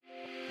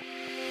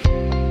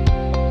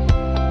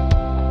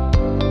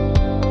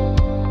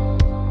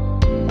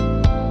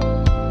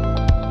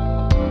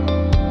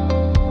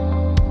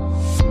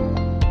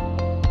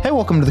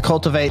Welcome to the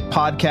Cultivate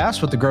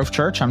podcast with the Grove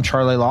Church. I'm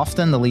Charlie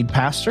Lofton, the lead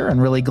pastor,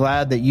 and really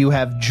glad that you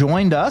have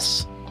joined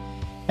us.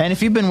 And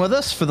if you've been with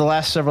us for the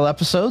last several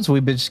episodes,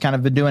 we've been just kind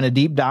of been doing a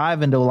deep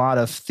dive into a lot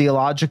of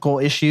theological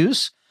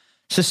issues,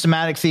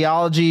 systematic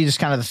theology, just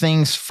kind of the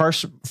things,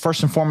 first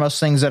and foremost,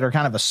 things that are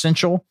kind of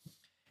essential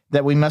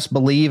that we must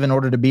believe in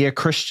order to be a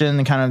Christian,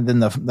 and kind of then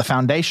the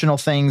foundational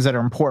things that are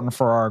important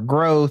for our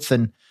growth,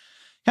 and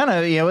kind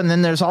of, and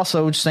then there's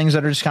also just things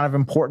that are just kind of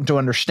important to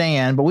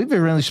understand. But we've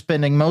been really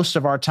spending most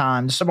of our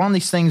time just on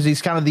these things,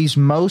 these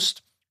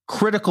most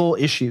critical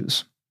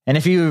issues. And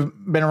if you've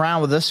been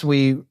around with us,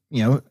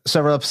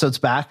 several episodes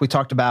back, we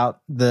talked about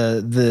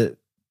the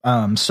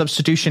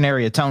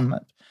substitutionary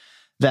atonement,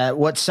 that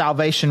what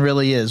salvation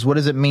really is. What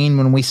does it mean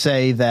when we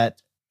say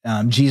that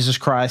Jesus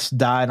Christ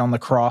died on the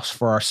cross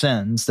for our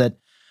sins? That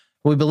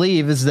we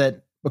believe is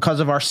that because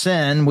of our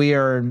sin, we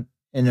are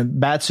in a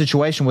bad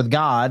situation with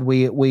God.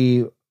 We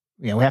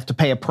have to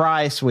pay a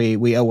price.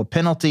 We owe a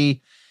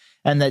penalty,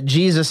 and that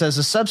Jesus, as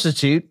a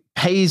substitute,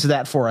 pays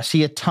that for us.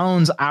 He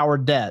atones our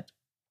debt,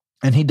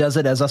 and he does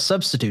it as a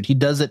substitute. He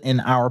does it in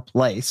our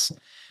place,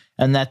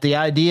 and that the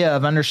idea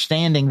of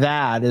understanding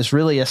that is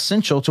really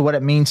essential to what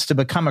it means to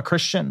become a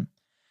Christian.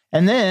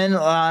 And then in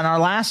our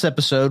last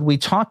episode, we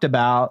talked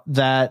about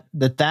that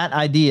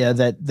idea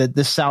that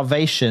this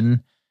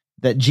salvation,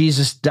 that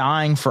Jesus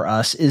dying for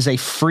us, is a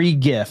free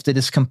gift. It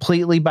is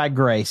completely by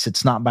grace.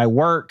 It's not by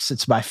works.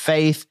 It's by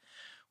faith.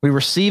 We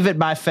receive it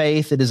by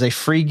faith. It is a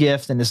free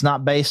gift, and it's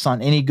not based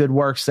on any good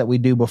works that we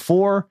do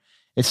before.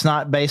 It's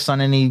not based on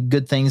any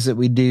good things that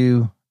we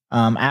do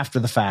after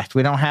the fact.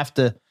 We don't have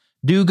to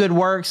do good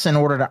works in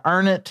order to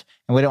earn it,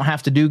 and we don't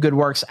have to do good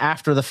works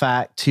after the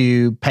fact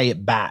to pay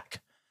it back.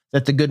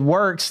 That the good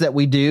works that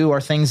we do are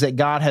things that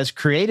God has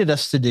created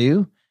us to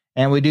do,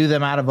 and we do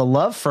them out of a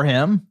love for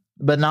him,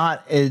 but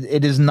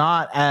it is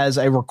not as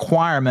a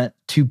requirement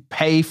to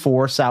pay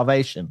for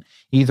salvation,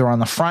 either on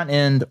the front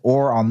end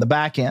or on the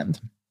back end.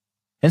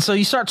 And so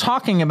you start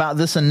talking about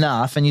this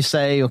enough, and you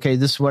say, okay,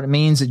 this is what it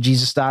means that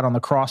Jesus died on the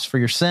cross for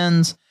your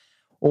sins.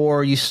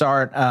 Or you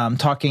start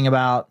talking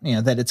about,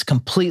 that it's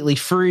completely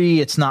free.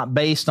 It's not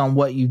based on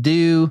what you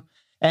do.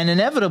 And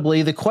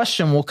inevitably the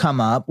question will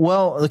come up,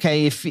 well,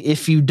 okay,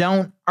 if you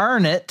don't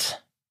earn it,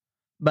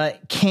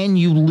 but can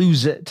you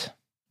lose it?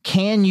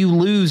 Can you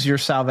lose your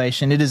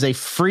salvation? It is a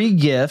free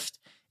gift.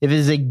 If it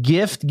is a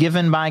gift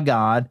given by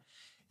God,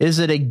 is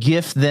it a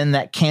gift then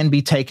that can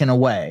be taken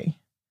away?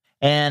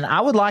 And I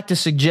would like to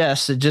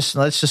suggest that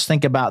let's just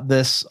think about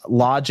this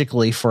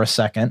logically for a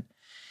second.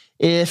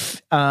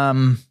 If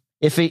I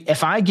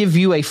give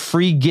you a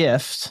free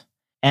gift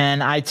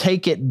and I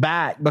take it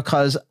back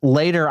because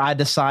later I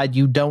decide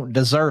you don't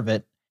deserve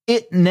it,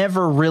 it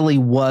never really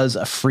was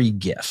a free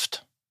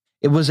gift.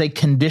 It was a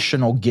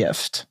conditional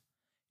gift.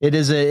 It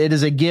is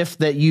a gift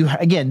that you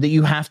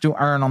have to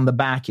earn on the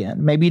back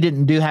end. Maybe you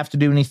didn't have to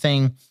do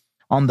anything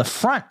on the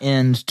front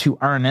end to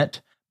earn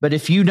it, but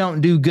if you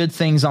don't do good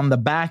things on the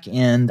back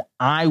end,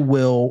 I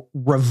will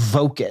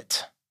revoke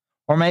it.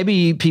 Or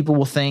maybe people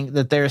will think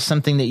that there is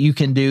something that you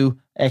can do,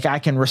 like I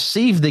can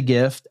receive the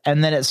gift,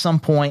 and then at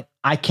some point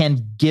I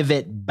can give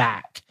it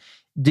back.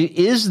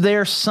 Is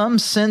there some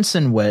sense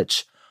in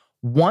which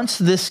once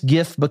this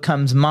gift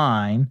becomes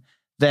mine,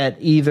 that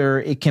either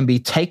it can be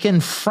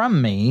taken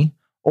from me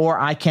or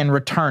I can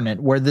return it,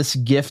 where this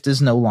gift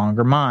is no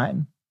longer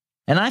mine?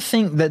 And I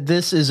think that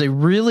this is a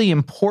really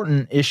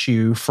important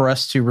issue for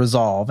us to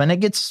resolve. And it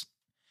gets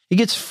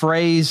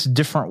phrased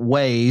different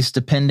ways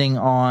depending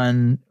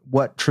on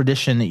what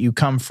tradition that you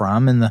come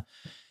from. In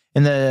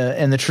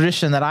the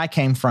tradition that I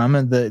came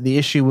from, the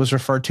issue was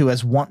referred to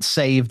as once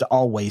saved,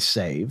 always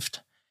saved.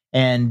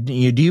 And do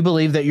you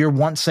believe that you're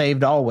once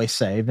saved, always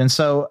saved? And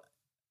so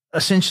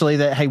essentially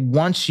that, hey,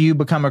 once you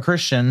become a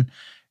Christian,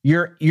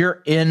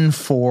 you're in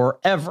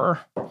forever.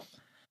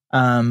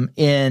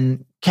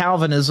 In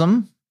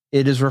Calvinism,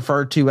 it is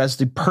referred to as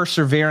the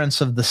perseverance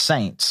of the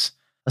saints,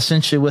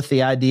 essentially with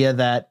the idea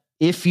that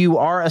if you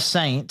are a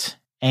saint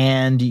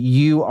and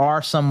you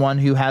are someone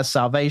who has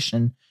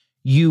salvation,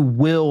 you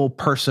will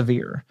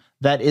persevere.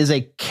 That is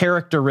a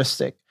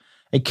characteristic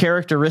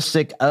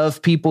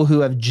of people who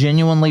have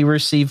genuinely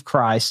received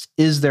Christ,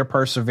 is their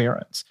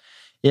perseverance.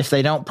 If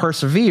they don't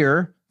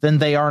persevere, then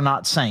they are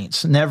not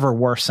saints, never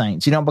were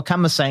saints. You don't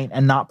become a saint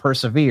and not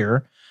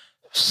persevere.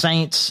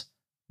 Saints,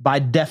 by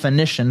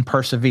definition,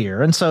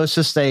 persevere. And so it's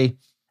just a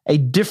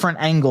different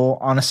angle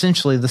on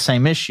essentially the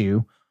same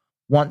issue.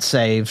 Once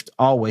saved,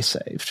 always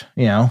saved.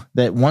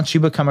 That once you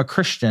become a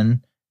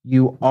Christian,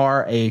 you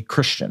are a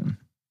Christian.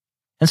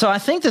 And so I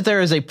think that there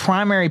is a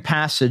primary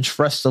passage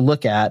for us to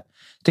look at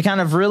to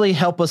kind of really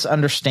help us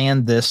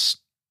understand this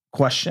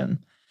question.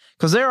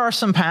 Because there are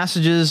some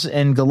passages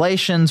in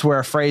Galatians where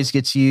a phrase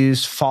gets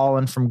used,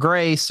 fallen from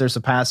grace. There's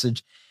a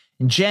passage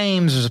in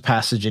James, there's a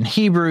passage in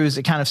Hebrews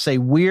that kind of say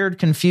weird,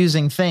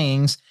 confusing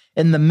things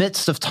in the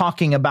midst of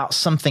talking about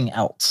something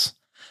else.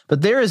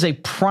 But there is a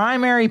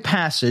primary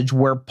passage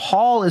where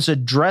Paul is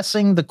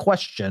addressing the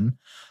question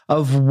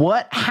of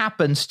what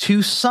happens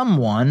to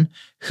someone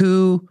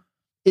who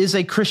is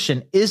a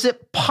Christian, is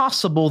it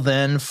possible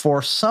then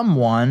for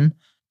someone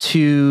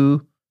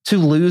to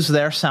lose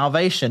their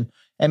salvation?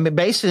 And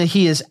basically,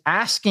 he is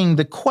asking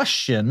the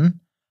question,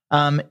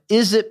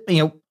 is it,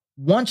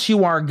 once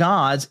you are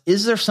God's,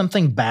 is there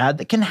something bad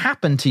that can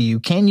happen to you?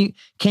 Can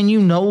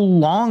you no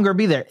longer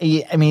be there?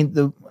 I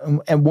mean,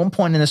 at one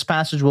point in this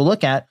passage we'll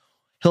look at,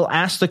 he'll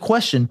ask the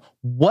question,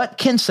 what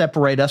can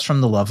separate us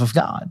from the love of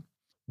God?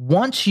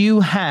 Once you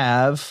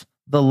have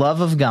the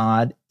love of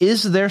God,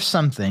 is there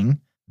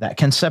something that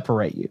can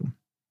separate you?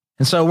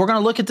 And so we're going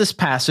to look at this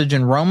passage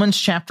in Romans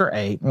chapter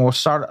 8, and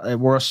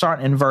we'll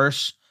start in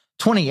verse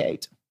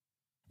 28.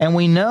 And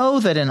we know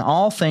that in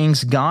all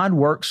things God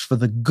works for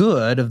the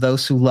good of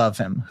those who love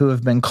him, who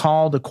have been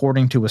called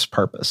according to his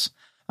purpose.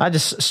 I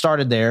just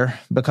started there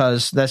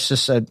because that's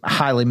just a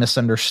highly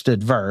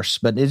misunderstood verse,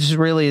 but it just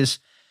really is,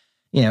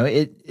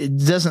 it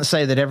doesn't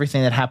say that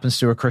everything that happens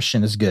to a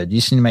Christian is good. You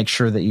just need to make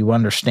sure that you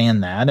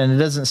understand that. And it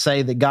doesn't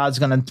say that God's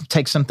going to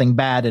take something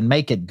bad and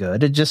make it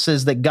good. It just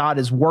says that God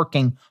is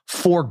working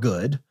for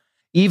good.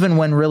 Even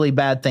when really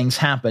bad things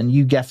happen,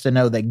 you have to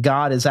know that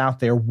God is out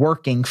there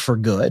working for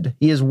good.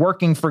 He is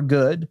working for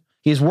good.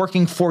 He is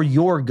working for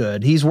your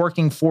good. He's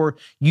working for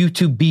you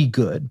to be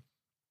good.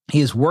 He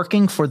is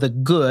working for the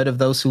good of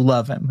those who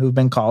love him, who've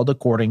been called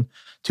according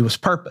to his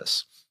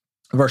purpose.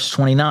 Verse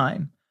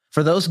 29,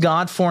 for those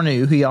God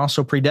foreknew, he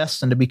also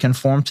predestined to be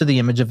conformed to the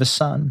image of his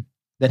Son,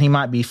 that he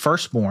might be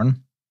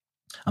firstborn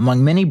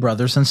among many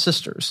brothers and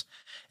sisters.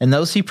 And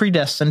those he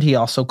predestined, he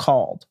also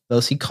called.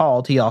 Those he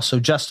called, he also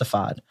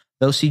justified.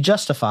 Those he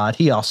justified,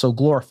 he also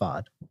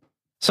glorified.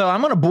 So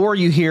I'm going to bore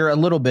you here a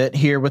little bit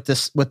here with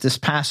this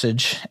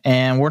passage,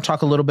 and we'll do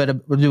a little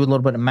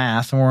bit of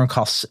math, and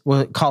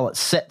we'll call it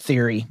set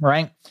theory,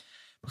 right?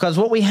 Because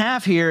what we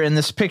have here in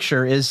this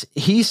picture is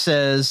he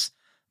says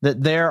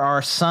that there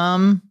are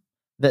some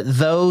that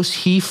those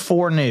he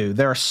foreknew.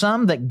 There are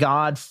some that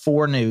God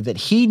foreknew, that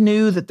he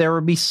knew that there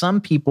would be some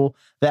people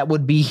that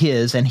would be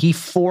his, and he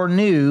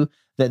foreknew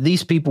that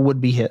these people would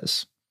be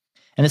his.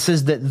 And it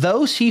says that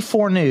those he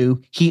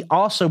foreknew, he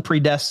also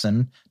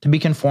predestined to be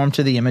conformed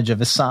to the image of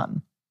his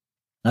Son.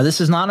 Now,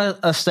 this is not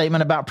a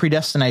statement about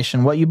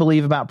predestination. What you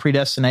believe about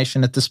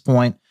predestination at this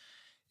point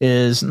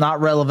is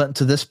not relevant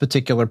to this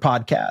particular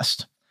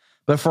podcast.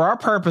 But for our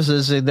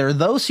purposes, there are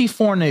those he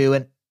foreknew,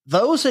 and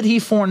those that he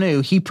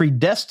foreknew, he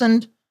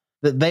predestined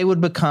that they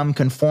would become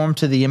conformed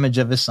to the image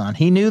of his Son.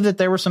 He knew that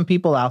there were some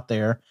people out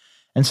there,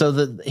 and so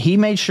that he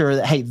made sure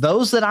that, hey,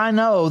 those that I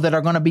know that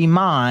are going to be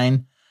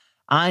mine,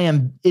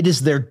 it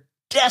is their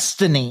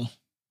destiny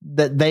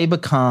that they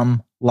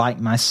become like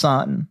my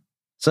Son,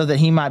 so that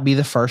he might be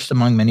the first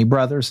among many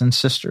brothers and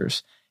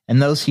sisters.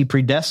 And those he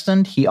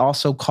predestined, he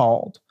also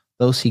called.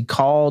 Those he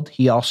called,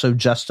 he also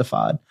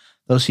justified.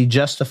 Those he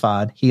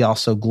justified, he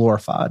also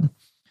glorified.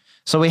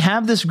 So we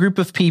have this group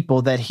of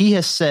people that he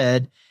has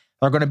said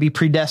are going to be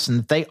predestined,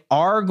 that they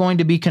are going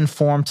to be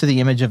conformed to the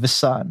image of his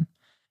Son.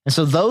 And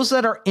so those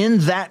that are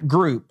in that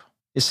group,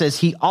 it says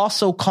he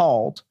also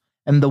called.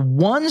 And the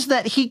ones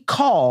that he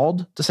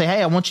called to say,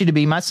 hey, I want you to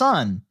be my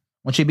son,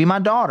 I want you to be my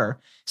daughter.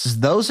 It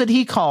says those that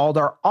he called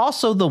are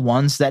also the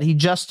ones that he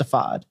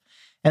justified.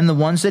 And the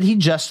ones that he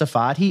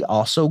justified, he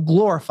also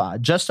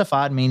glorified.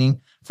 Justified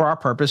meaning, for our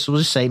purpose, we'll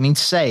just say it means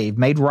saved,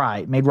 made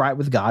right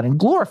with God. And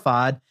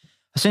glorified,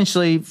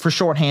 essentially, for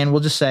shorthand,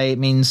 we'll just say it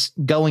means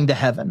going to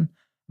heaven,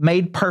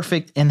 made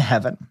perfect in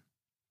heaven.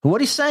 But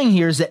what he's saying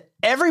here is that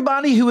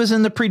everybody who is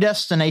in the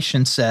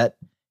predestination set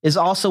is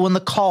also in the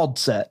called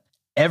set.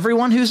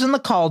 Everyone who's in the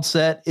called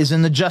set is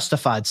in the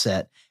justified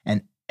set,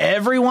 and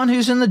everyone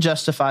who's in the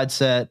justified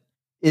set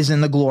is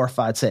in the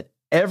glorified set.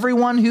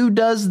 Everyone who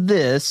does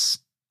this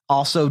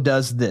also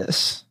does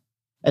this.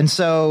 And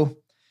so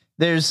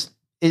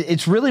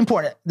it's really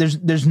important.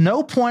 There's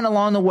no point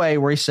along the way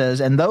where he says,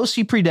 and those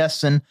he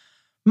predestined,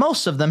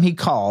 most of them he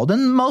called,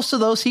 and most of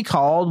those he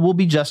called will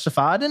be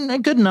justified, and a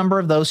good number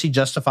of those he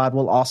justified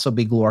will also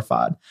be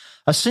glorified.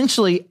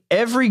 Essentially,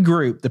 every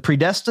group, the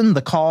predestined,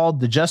 the called,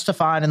 the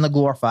justified, and the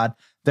glorified,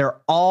 they're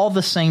all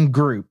the same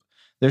group.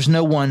 There's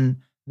no one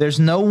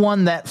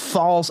that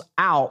falls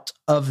out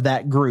of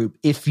that group.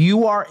 If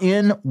you are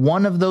in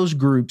one of those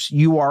groups,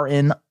 you are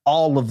in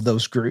all of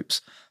those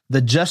groups.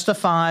 The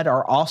justified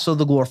are also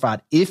the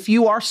glorified. If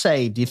you are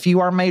saved, if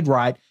you are made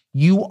right,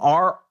 you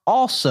are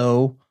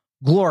also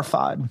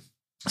glorified.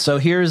 So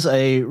here's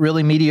a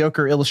really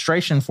mediocre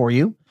illustration for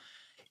you.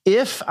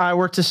 If I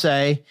were to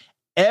say,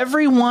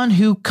 everyone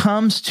who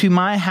comes to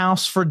my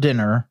house for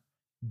dinner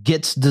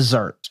gets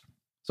dessert.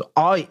 So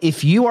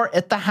if you are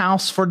at the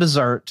house for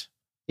dessert,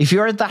 if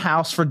you're at the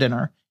house for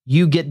dinner,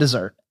 you get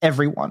dessert,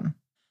 everyone.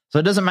 So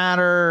it doesn't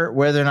matter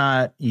whether or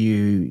not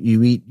you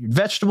eat your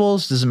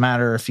vegetables, doesn't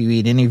matter if you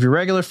eat any of your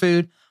regular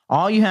food.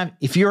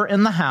 If you're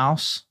in the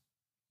house,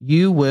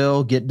 you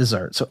will get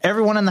dessert. So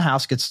everyone in the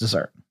house gets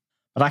dessert.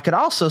 But I could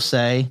also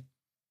say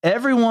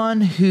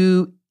everyone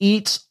who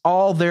eats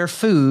all their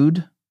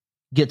food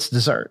gets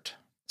dessert.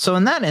 So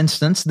in that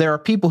instance, there are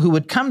people who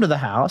would come to the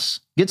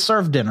house, get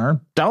served dinner,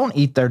 don't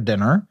eat their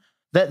dinner,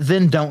 that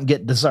then don't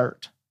get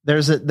dessert.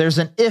 There's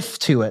an if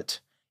to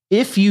it.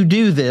 if you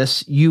do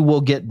this, you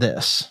will get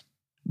this.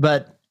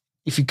 But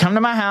if you come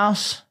to my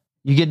house,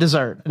 you get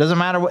dessert. It doesn't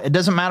matter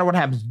what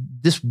happens.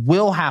 This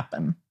will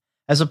happen,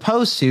 as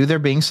opposed to there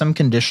being some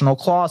conditional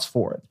clause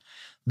for it.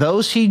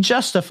 Those he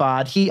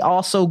justified, he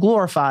also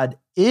glorified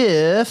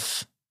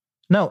if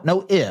the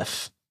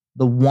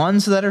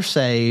ones that are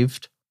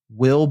saved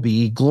will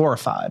be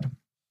glorified.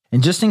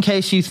 And just in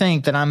case you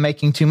think that I'm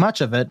making too much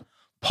of it,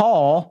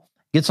 Paul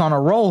gets on a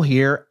roll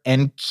here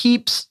and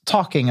keeps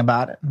talking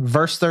about it.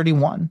 Verse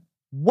 31.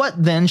 What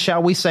then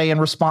shall we say in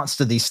response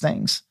to these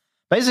things?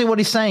 Basically what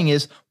he's saying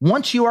is,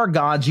 once you are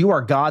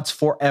God's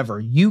forever.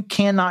 You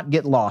cannot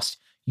get lost.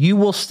 You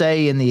will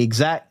stay in the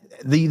exact,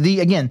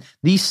 again,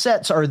 these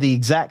sets are the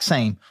exact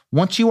same.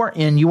 Once you are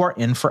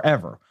in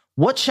forever.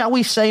 What shall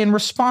we say in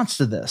response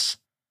to this?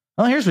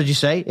 Well, here's what you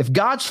say. If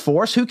God's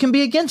for us, who can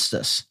be against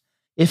us?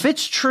 If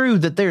it's true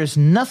that there is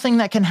nothing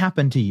that can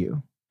happen to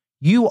you,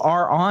 you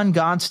are on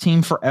God's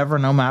team forever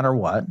no matter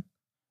what,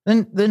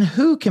 then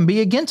who can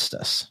be against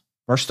us?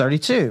 Verse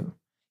 32,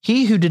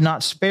 he who did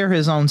not spare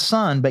his own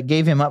son, but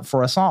gave him up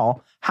for us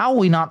all, how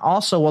will we not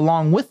also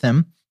along with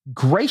him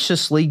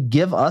graciously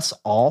give us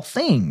all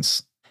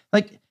things?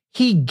 Like,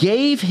 he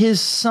gave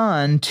his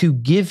son to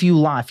give you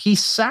life. He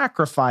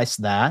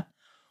sacrificed that.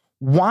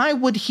 Why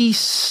would he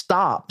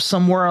stop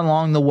somewhere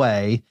along the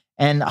way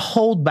and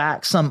hold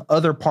back some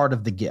other part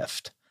of the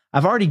gift?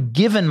 I've already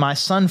given my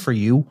son for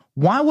you.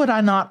 Why would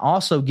I not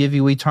also give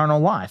you eternal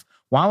life?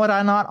 Why would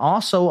I not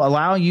also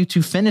allow you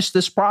to finish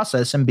this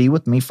process and be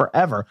with me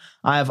forever?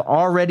 I have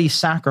already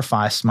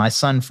sacrificed my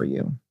son for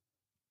you.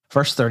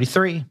 Verse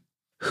 33,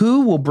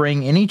 who will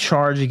bring any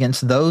charge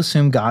against those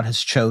whom God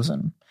has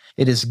chosen?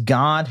 It is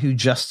God who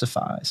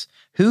justifies.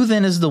 Who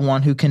then is the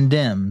one who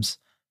condemns?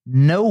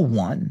 No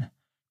one.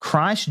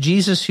 Christ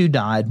Jesus, who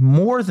died,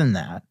 more than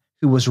that,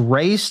 who was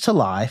raised to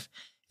life,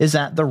 is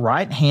at the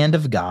right hand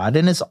of God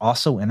and is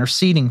also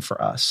interceding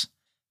for us.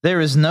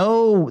 There is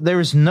no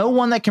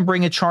one that can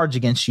bring a charge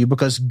against you,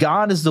 because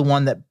God is the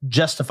one that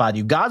justified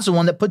you. God's the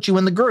one that put you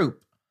in the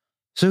group.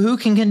 So who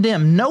can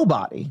condemn?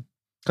 Nobody,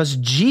 because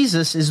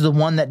Jesus is the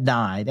one that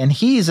died, and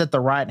he's at the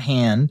right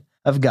hand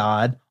of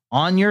God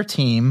on your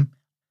team,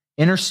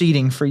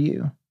 interceding for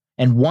you.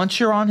 And once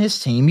you're on his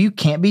team, you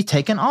can't be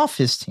taken off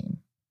his team.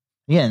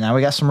 Again, now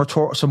we got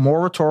some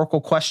more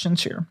rhetorical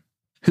questions here.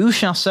 Who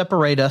shall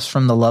separate us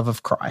from the love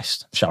of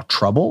Christ? Shall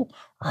trouble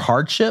or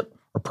hardship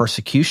or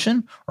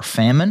persecution or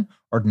famine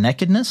or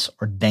nakedness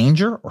or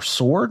danger or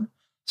sword?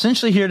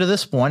 Essentially here to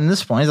this point,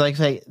 is like,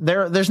 say,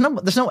 there's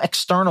no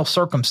external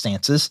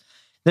circumstances.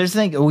 There's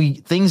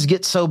things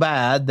get so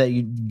bad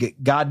that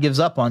God gives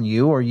up on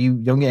you, or you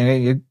don't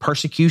get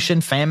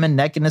persecution, famine,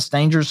 nakedness,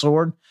 danger,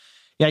 sword.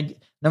 Yeah,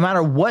 no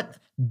matter what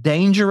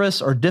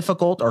dangerous or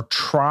difficult or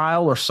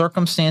trial or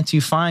circumstance you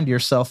find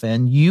yourself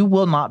in, you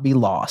will not be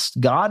lost.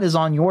 God is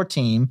on your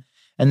team,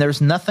 and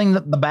there's nothing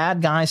that the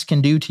bad guys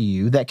can do to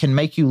you that can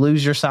make you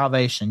lose your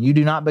salvation. You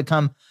do not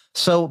become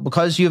so,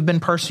 because you have been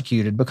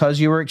persecuted, because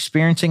you are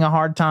experiencing a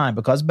hard time,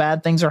 because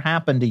bad things are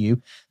happening to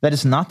you. That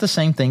is not the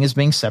same thing as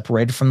being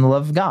separated from the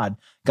love of God.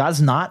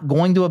 God's not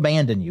going to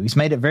abandon you. He's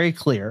made it very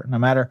clear. No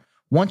matter,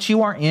 once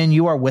you are in,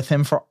 you are with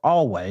him for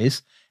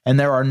always. And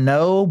there are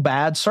no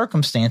bad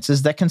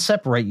circumstances that can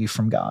separate you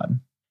from God.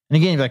 And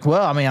again, you're like,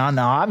 well, I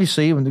know,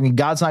 obviously,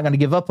 God's not going to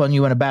give up on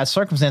you in a bad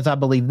circumstance. I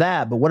believe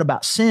that. But what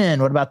about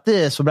sin? What about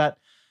this? What about,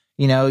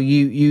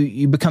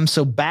 you become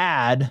so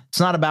bad. It's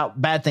not about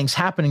bad things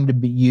happening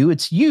to you.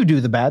 It's you do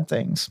the bad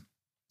things.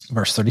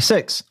 Verse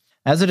 36,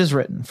 as it is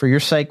written, for your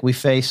sake we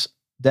face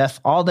death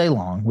all day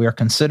long. We are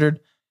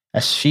considered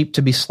as sheep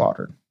to be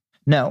slaughtered.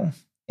 No,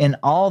 in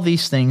all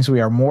these things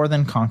we are more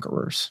than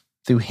conquerors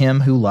through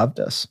him who loved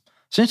us.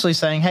 Essentially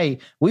saying, hey,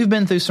 we've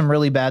been through some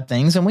really bad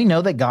things, and we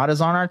know that God is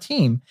on our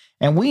team.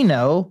 And we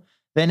know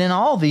that in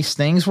all these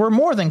things, we're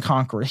more than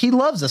conquerors. He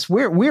loves us.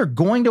 We're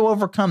going to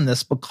overcome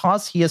this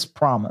because he has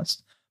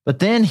promised. But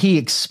then he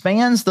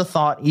expands the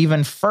thought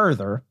even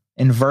further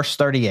in verse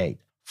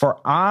 38. For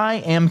I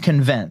am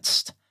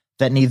convinced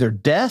that neither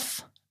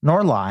death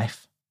nor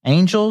life,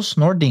 angels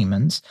nor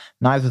demons,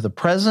 neither the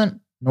present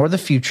nor the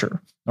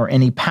future, nor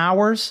any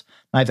powers,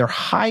 neither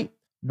height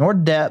nor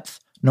depth,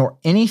 nor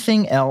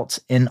anything else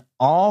in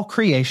all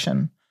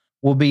creation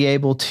will be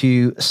able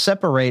to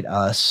separate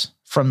us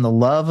from the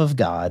love of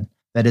God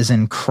that is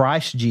in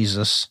Christ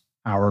Jesus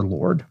our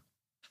Lord.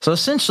 So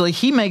essentially,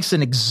 he makes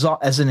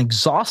as an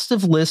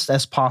exhaustive list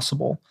as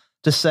possible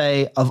to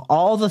say of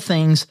all the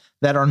things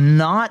that are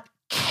not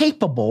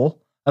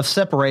capable of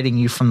separating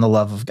you from the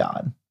love of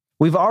God.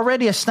 We've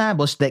already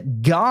established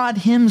that God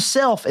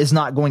himself is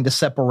not going to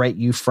separate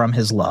you from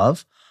his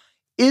love.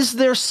 Is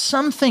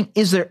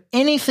there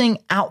anything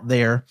out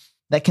there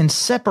that can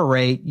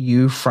separate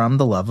you from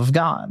the love of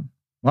God?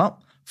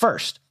 Well,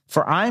 first,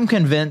 for I am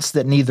convinced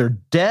that neither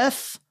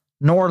death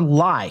nor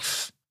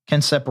life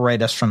can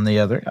separate us from the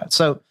other God.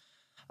 So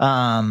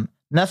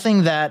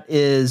nothing that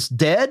is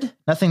dead,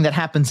 nothing that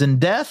happens in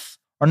death,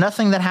 or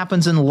nothing that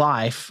happens in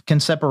life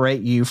can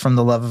separate you from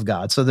the love of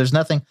God. So there's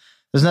nothing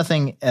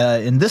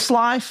in this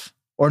life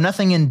or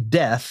nothing in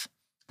death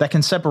that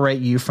can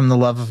separate you from the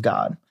love of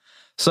God.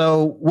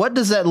 So what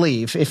does that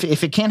leave?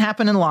 If it can't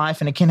happen in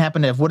life and it can't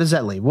happen in death, what does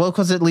that leave? Well,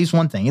 because it leaves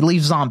one thing. It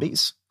leaves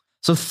zombies.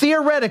 So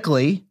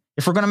theoretically,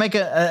 if we're going to make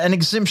an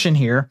exemption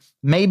here,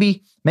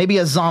 maybe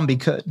a zombie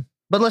could.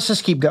 But let's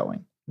just keep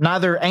going.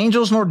 Neither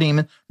angels nor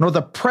demons, nor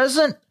the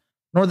present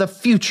nor the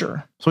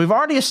future. So we've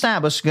already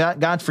established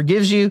God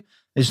forgives you.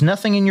 There's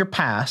nothing in your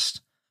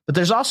past, but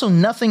there's also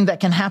nothing that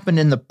can happen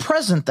in the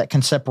present that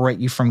can separate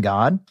you from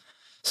God.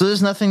 So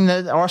there's nothing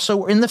that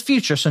also in the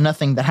future. So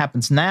nothing that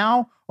happens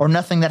now or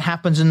nothing that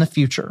happens in the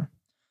future.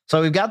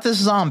 So we've got this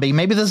zombie.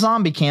 Maybe the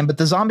zombie can, but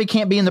the zombie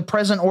can't be in the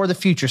present or the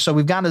future. So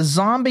we've got a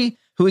zombie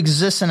who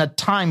exists in a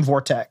time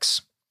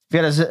vortex.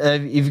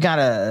 You've got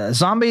a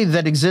zombie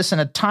that exists in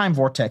a time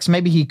vortex.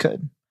 Maybe he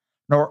could.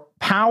 Nor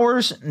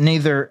powers,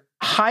 neither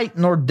height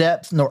nor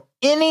depth, nor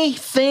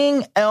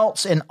anything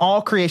else in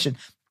all creation.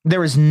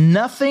 There is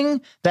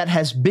nothing that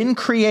has been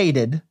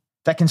created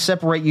that can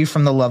separate you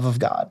from the love of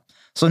God.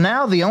 So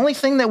now the only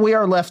thing that we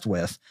are left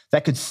with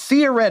that could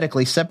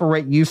theoretically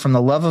separate you from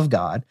the love of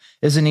God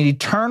is an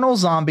eternal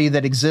zombie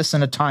that exists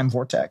in a time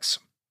vortex.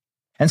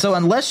 And so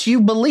unless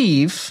you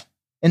believe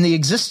in the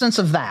existence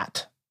of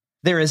that,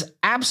 there is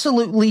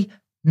absolutely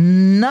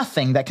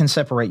nothing that can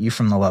separate you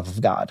from the love of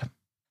God.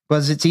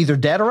 Because it's either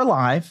dead or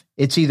alive,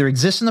 it's either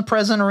exists in the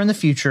present or in the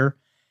future,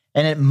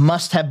 and it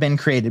must have been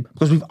created.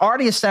 Because we've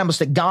already established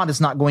that God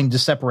is not going to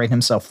separate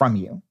himself from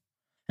you.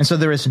 And so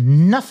there is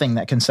nothing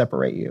that can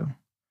separate you.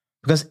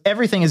 Because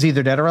everything is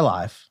either dead or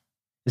alive,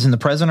 is in the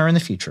present or in the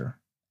future,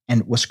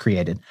 and was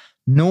created,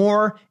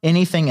 nor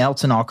anything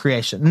else in all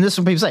creation. And this is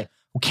what people say,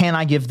 well, can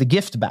I give the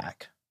gift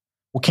back?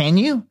 Well, can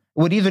you? It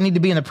would either need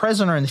to be in the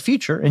present or in the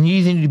future, and you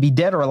either need to be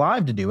dead or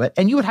alive to do it,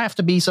 and you would have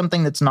to be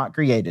something that's not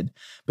created.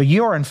 But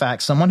you are, in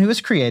fact, someone who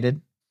is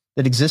created,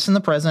 that exists in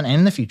the present and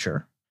in the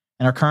future,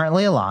 and are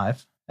currently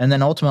alive, and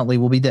then ultimately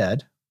will be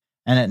dead.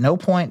 And at no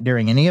point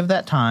during any of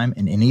that time,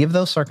 in any of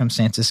those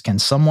circumstances, can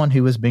someone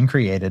who has been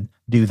created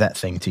do that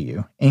thing to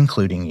you,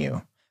 including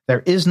you.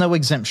 There is no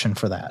exemption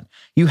for that.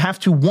 You have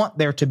to want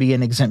there to be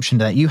an exemption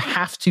to that. You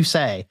have to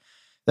say,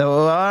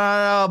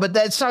 oh, but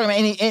that's talking about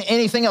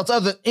anything else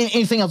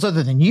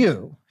other than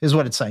you, is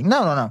what it's saying.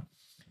 No.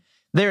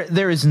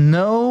 There is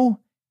no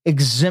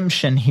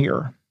exemption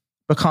here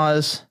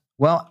because,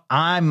 well,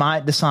 I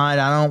might decide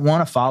I don't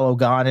want to follow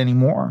God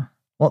anymore.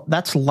 Well,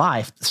 that's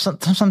life.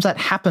 Sometimes that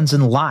happens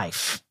in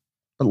life,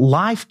 but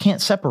life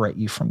can't separate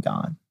you from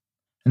God.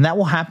 And that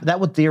will happen. That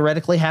would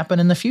theoretically happen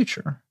in the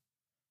future.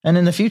 And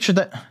in the future,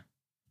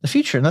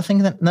 nothing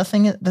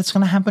that's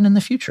going to happen in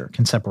the future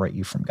can separate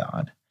you from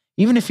God.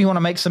 Even if you want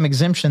to make some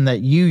exemption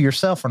that you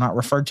yourself are not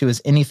referred to as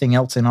anything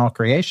else in all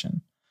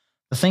creation,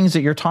 the things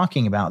that you're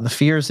talking about, the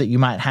fears that you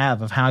might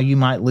have of how you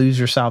might lose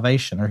your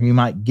salvation or you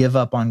might give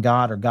up on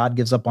God or God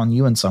gives up on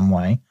you in some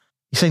way,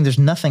 you're saying there's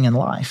nothing in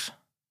life.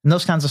 And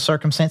those kinds of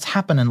circumstances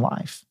happen in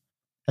life.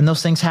 And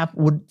those things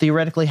would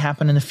theoretically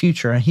happen in the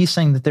future. And he's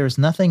saying that there is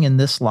nothing in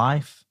this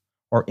life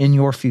or in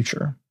your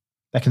future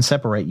that can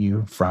separate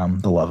you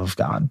from the love of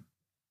God.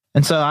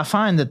 And so I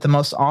find that the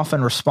most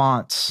often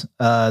response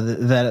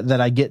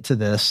that I get to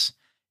this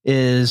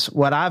is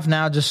what I've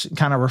now just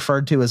kind of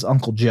referred to as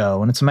Uncle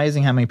Joe. And it's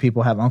amazing how many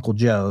people have Uncle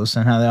Joes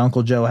and how the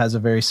Uncle Joe has a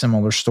very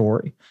similar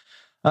story.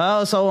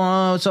 So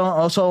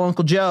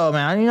Uncle Joe,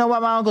 man, you know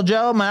what my Uncle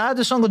Joe, man,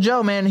 Uncle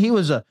Joe, man, he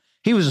was a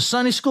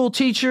Sunday school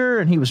teacher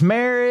and he was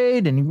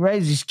married and he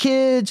raised his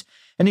kids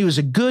and he was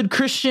a good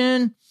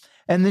Christian.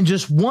 And then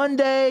just one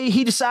day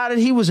he decided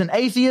he was an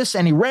atheist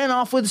and he ran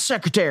off with his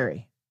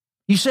secretary.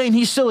 You saying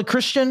he's still a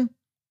Christian?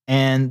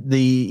 And the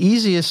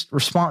easiest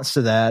response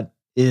to that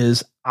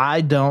is,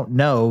 I don't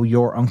know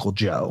your Uncle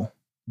Joe.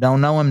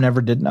 Don't know him,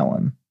 never did know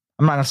him.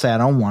 I'm not going to say I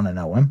don't want to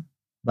know him,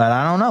 but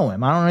I don't know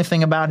him. I don't know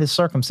anything about his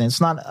circumstance.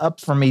 It's not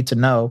up for me to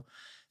know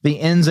the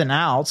ins and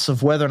outs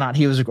of whether or not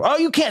he was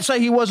you can't say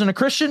he wasn't a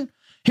Christian.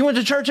 He went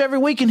to church every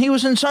week and he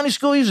was in Sunday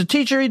school. He was a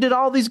teacher. He did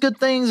all these good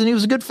things and he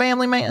was a good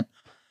family man.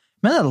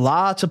 Man,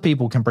 lots of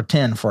people can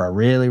pretend for a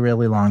really,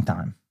 really long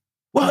time.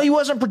 Well, he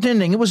wasn't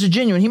pretending. It was a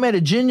genuine. He made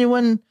a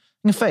genuine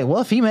faith.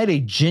 Well, if he made a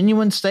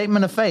genuine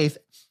statement of faith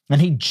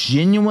and he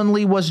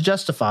genuinely was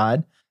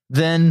justified,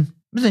 then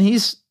he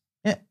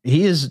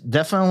is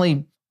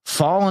definitely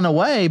fallen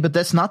away, but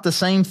that's not the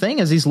same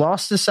thing as he's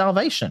lost his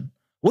salvation.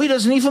 Well, he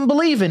doesn't even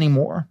believe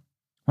anymore.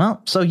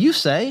 Well, so you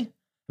say,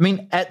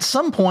 at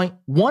some point,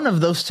 one of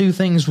those two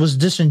things was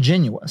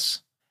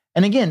disingenuous.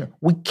 And again,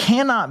 we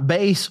cannot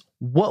base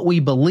what we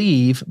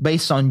believe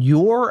based on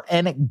your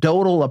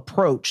anecdotal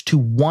approach to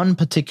one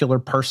particular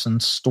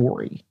person's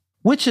story,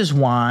 which is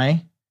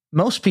why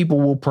most people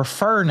will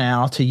prefer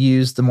now to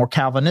use the more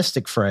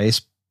Calvinistic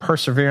phrase,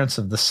 perseverance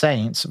of the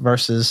saints,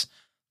 versus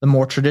the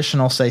more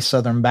traditional, say,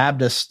 Southern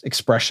Baptist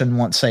expression,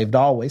 once saved,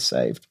 always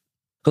saved.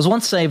 Because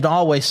once saved,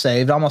 always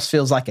saved almost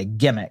feels like a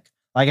gimmick.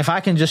 Like if I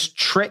can just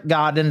trick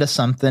God into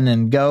something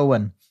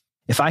and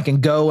if I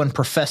can go and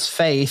profess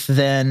faith,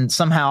 then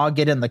somehow I'll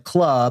get in the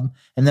club.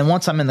 And then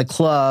once I'm in the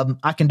club,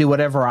 I can do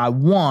whatever I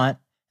want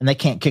and they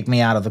can't kick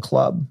me out of the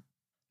club.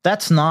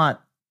 That's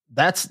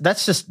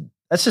just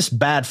That's just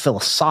bad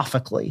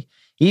philosophically.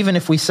 Even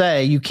if we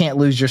say you can't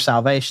lose your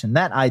salvation,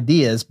 that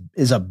idea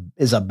is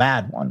a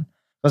bad one.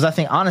 Because I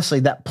think,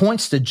 honestly, that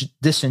points to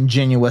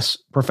disingenuous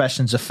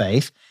professions of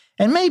faith,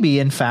 and maybe,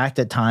 in fact,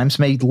 at times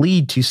may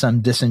lead to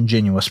some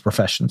disingenuous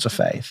professions of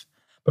faith.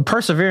 But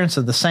perseverance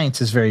of the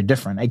saints is very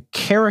different. A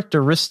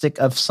characteristic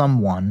of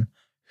someone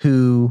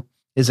who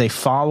is a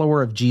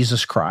follower of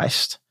Jesus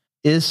Christ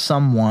is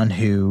someone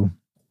who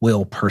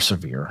will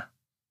persevere.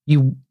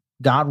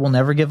 God will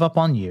never give up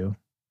on you,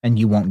 and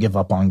you won't give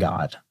up on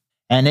God.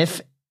 And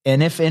if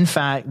in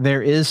fact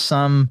there is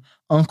some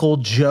Uncle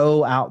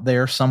Joe out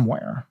there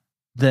somewhere,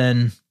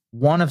 then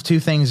one of two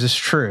things is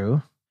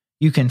true.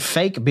 You can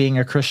fake being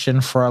a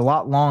Christian for a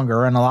lot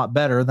longer and a lot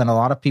better than a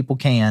lot of people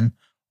can,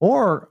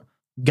 or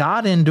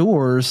God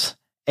endures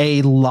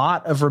a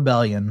lot of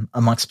rebellion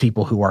amongst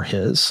people who are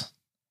his.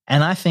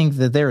 And I think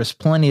that there is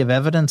plenty of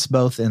evidence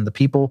both in the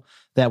people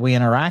that we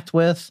interact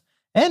with,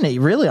 and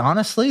really,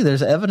 honestly,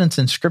 there's evidence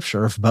in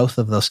Scripture of both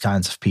of those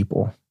kinds of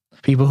people.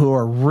 People who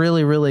are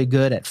really, really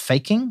good at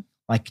faking,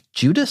 like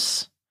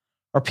Judas,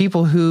 or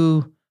people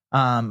who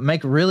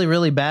make really,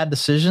 really bad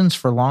decisions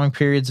for long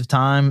periods of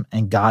time,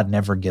 and God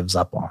never gives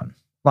up on,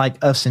 like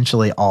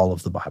essentially all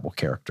of the Bible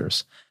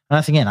characters. And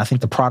I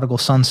think the prodigal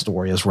son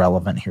story is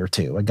relevant here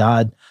too.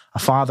 A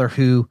father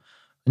who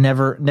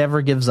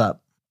never gives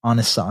up on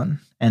his son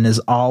and is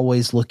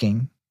always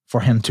looking for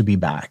him to be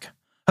back.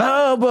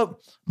 Oh,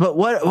 but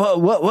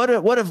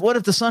what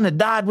if the son had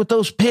died with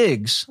those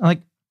pigs?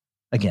 Like,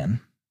 again,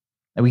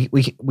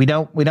 we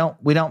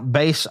don't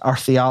base our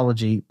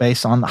theology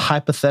based on the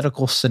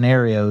hypothetical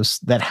scenarios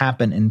that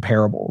happen in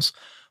parables.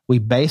 We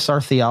base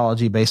our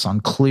theology based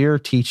on clear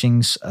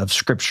teachings of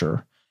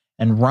Scripture.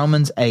 And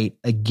Romans 8,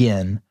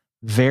 again,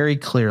 very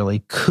clearly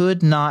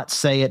could not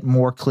say it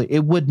more clear.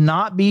 It would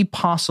not be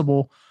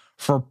possible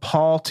for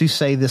Paul to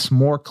say this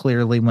more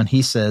clearly when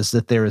he says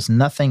that there is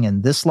nothing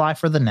in this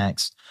life or the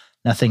next,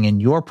 nothing in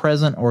your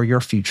present or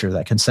your future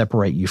that can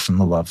separate you from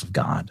the love of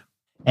God.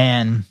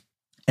 And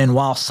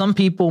while some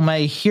people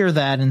may hear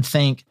that and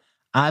think,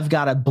 I've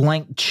got a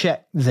blank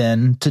check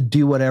then to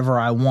do whatever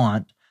I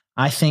want,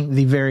 I think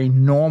the very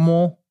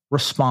normal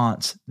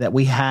response that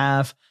we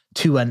have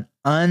to an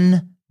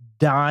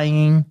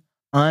undying,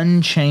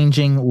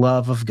 unchanging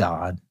love of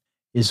God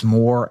is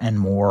more and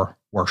more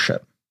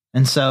worship.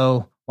 And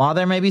so while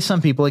there may be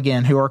some people,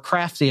 again, who are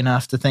crafty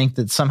enough to think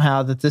that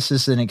somehow that this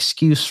is an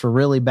excuse for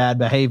really bad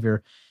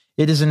behavior,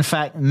 it is in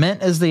fact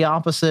meant as the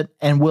opposite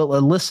and will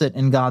elicit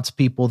in God's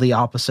people the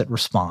opposite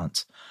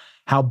response.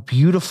 How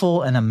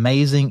beautiful and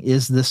amazing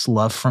is this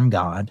love from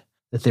God,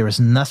 that there is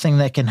nothing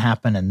that can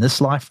happen in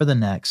this life or the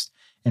next,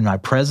 in my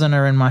present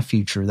or in my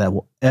future, that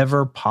will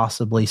ever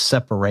possibly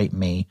separate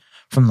me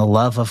from the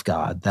love of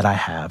God that I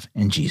have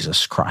in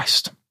Jesus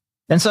Christ.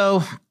 And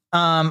so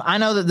I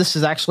know that this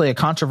is actually a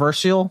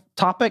controversial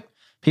topic.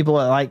 People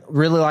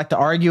really like to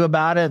argue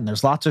about it, and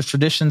there's lots of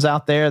traditions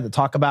out there that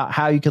talk about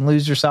how you can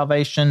lose your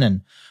salvation,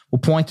 and will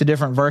point to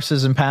different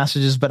verses and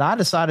passages. But I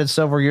decided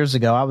several years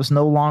ago I was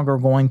no longer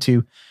going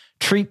to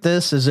treat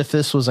this as if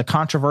this was a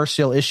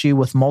controversial issue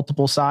with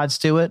multiple sides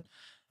to it.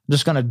 I'm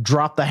just going to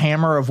drop the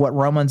hammer of what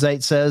Romans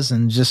 8 says,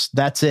 and just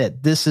that's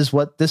it. This is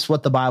what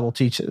the Bible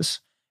teaches.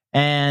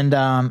 And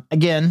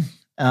again,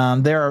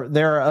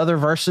 there are other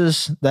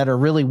verses that are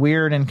really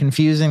weird and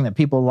confusing that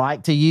people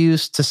like to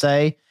use to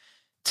say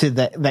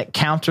that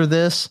counter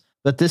this,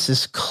 but this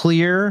is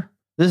clear.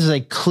 This is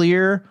a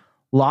clear,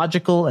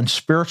 logical, and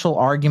spiritual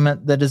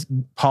argument that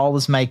Paul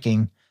is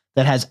making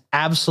that has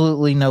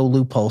absolutely no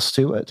loopholes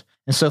to it.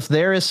 And so if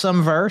there is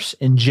some verse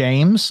in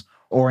James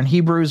or in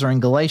Hebrews or in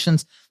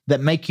Galatians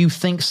that make you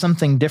think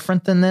something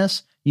different than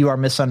this, you are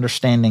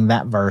misunderstanding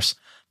that verse,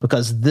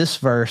 because this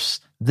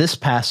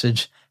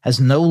passage has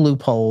no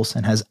loopholes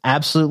and has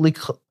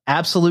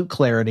absolute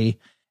clarity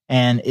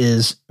and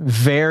is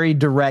very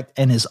direct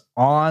and is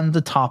on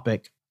the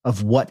topic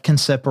of what can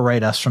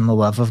separate us from the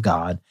love of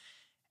God.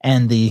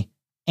 And the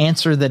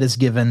answer that is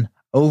given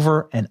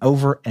over and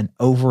over and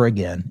over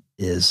again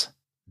is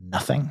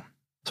nothing.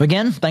 So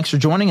again, thanks for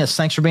joining us.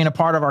 Thanks for being a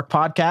part of our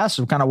podcast.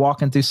 We're kind of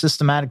walking through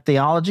systematic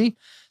theology.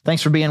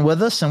 Thanks for being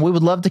with us. And we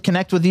would love to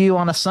connect with you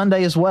on a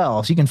Sunday as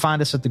well. So you can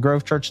find us at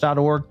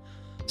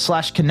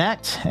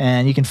thegrovechurch.org/connect.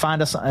 And you can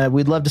find us.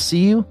 We'd love to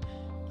see you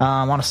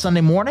on a Sunday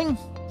morning.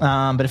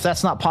 But if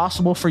that's not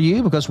possible for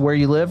you because where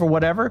you live or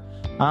whatever,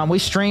 we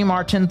stream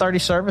our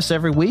 10:30 service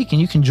every week, and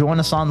you can join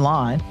us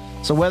online.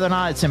 So whether or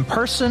not it's in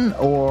person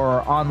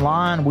or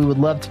online, we would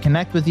love to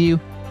connect with you,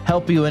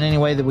 help you in any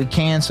way that we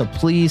can. So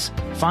please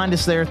find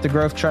us there at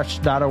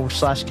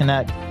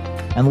thegrovechurch.org/connect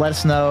and let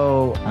us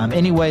know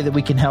any way that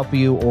we can help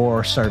you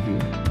or serve you.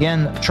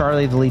 Again,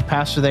 Charlie, the lead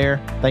pastor there.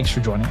 Thanks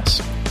for joining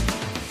us.